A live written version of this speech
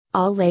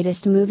All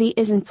Latest Movie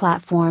is a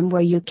platform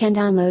where you can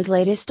download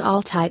latest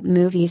all type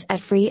movies at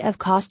free of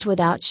cost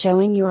without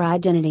showing your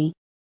identity.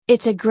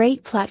 It's a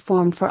great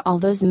platform for all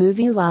those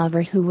movie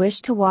lovers who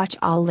wish to watch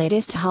all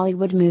latest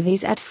Hollywood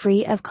movies at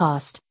free of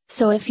cost.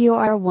 So if you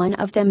are one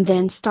of them,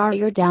 then start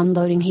your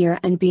downloading here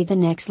and be the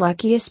next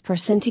luckiest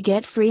person to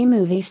get free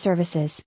movie services.